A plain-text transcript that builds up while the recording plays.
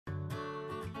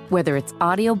Whether it's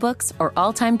audiobooks or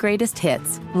all-time greatest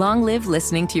hits, long live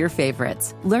listening to your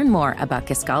favorites. Learn more about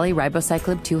Kisqali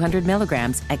Ribociclib 200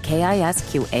 milligrams at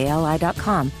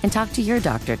KISQALI.com and talk to your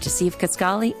doctor to see if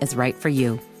Kisqali is right for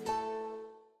you.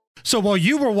 So while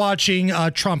you were watching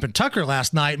Trump and Tucker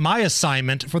last night, my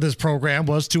assignment for this program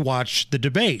was to watch the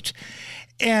debate.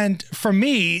 And for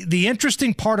me, the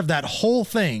interesting part of that whole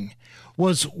thing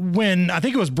was when, I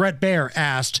think it was Brett Baer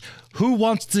asked, who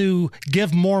wants to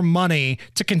give more money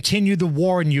to continue the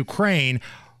war in Ukraine?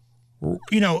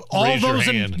 You know, all raise those,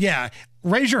 your hand.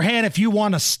 raise your hand if you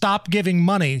want to stop giving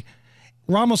money.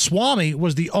 Ramaswamy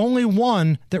was the only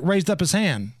one that raised up his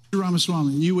hand.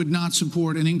 Ramaswamy, you would not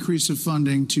support an increase of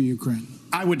funding to Ukraine?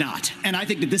 I would not. And I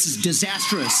think that this is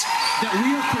disastrous, that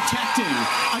we are protecting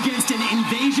against an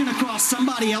invasion across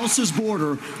somebody else's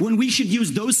border when we should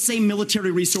use those same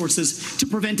military resources to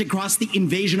prevent across the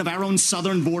invasion of our own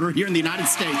southern border here in the United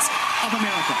States of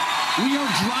America. We are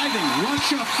driving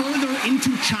Russia further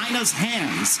into China's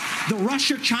hands. The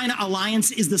Russia-China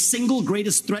alliance is the single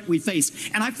greatest threat we face.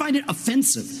 And I find it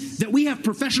offensive that we have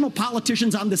professional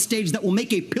politicians on the stage that will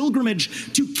make a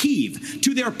pilgrimage to Kyiv,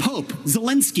 to their Pope,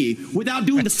 Zelensky, without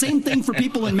doing the same thing for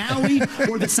people in Maui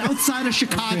or the south side of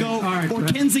Chicago or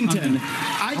Kensington.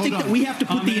 I think that we have to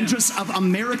put the interests of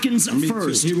Americans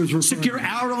first, secure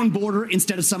our own border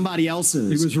instead of somebody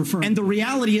else's. And the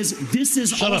reality is, this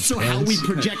is also how we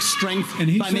project strength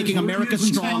by making America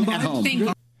strong at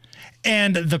home.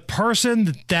 And the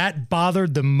person that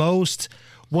bothered the most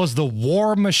was the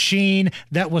war machine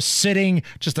that was sitting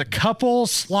just a couple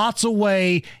slots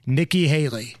away, Nikki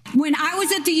Haley. When I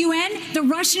was at the UN, the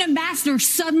Russian ambassador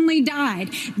suddenly died.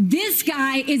 This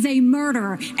guy is a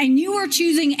murderer, and you are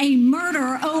choosing a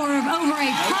murderer over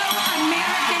a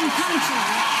pro-American country.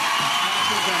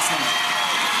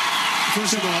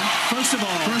 First of all,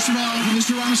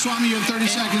 Mr. Ramaswamy, you have 30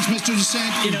 seconds. Mr.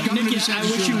 DeSantis, Nikki, I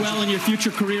wish you well in your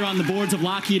future career on the boards of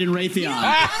Lockheed and Raytheon.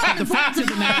 The fact of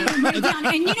the matter,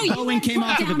 Boeing came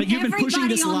off of it, but you've been pushing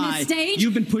this lie.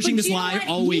 You've been pushing this lie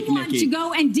all week, Nikki. You want to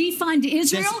go and defund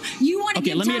Israel? You want to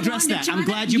okay, let me address that. I'm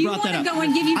glad you brought that up.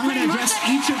 I'm going to address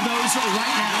each of those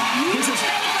right now. This is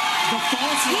the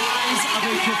false lies of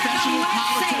a professional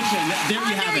politician. There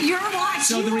you have it. Your watch,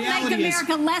 so the reality make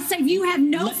America less safe. You have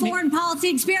no foreign policy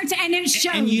experience, and it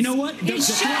shows. And you know what? The foreign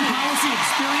policy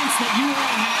experience that you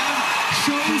all have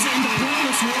shows in the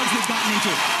pointless wars we've gotten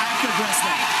into. I have to address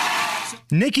that.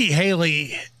 Nikki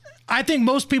Haley, I think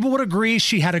most people would agree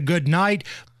she had a good night,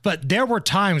 but there were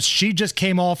times she just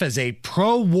came off as a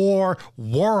pro-war,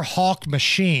 war hawk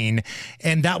machine,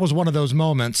 and that was one of those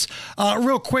moments.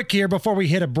 Real quick here before we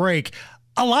hit a break,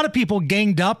 a lot of people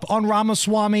ganged up on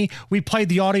Ramaswamy. We played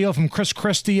the audio from Chris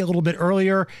Christie a little bit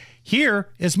earlier. Here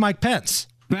is Mike Pence.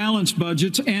 Balanced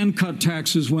budgets and cut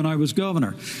taxes when I was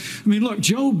governor. I mean, look,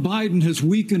 Joe Biden has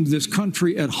weakened this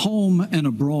country at home and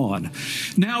abroad.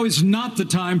 Now is not the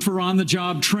time for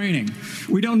on-the-job training.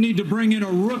 We don't need to bring in a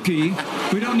rookie.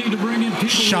 We don't need to bring in people.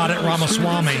 Shot at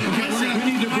Ramaswamy.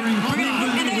 We need to bring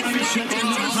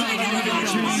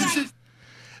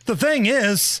The thing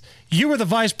is, you were the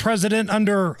vice president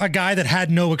under a guy that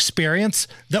had no experience,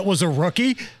 that was a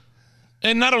rookie.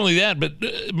 And not only that, but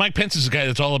Mike Pence is a guy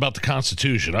that's all about the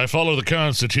Constitution. I follow the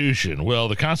Constitution. Well,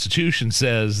 the Constitution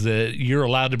says that you're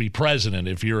allowed to be president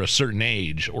if you're a certain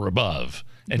age or above.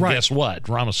 And guess what?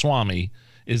 Ramaswamy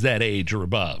is that age or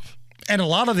above. And a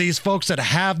lot of these folks that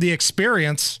have the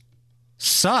experience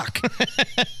suck.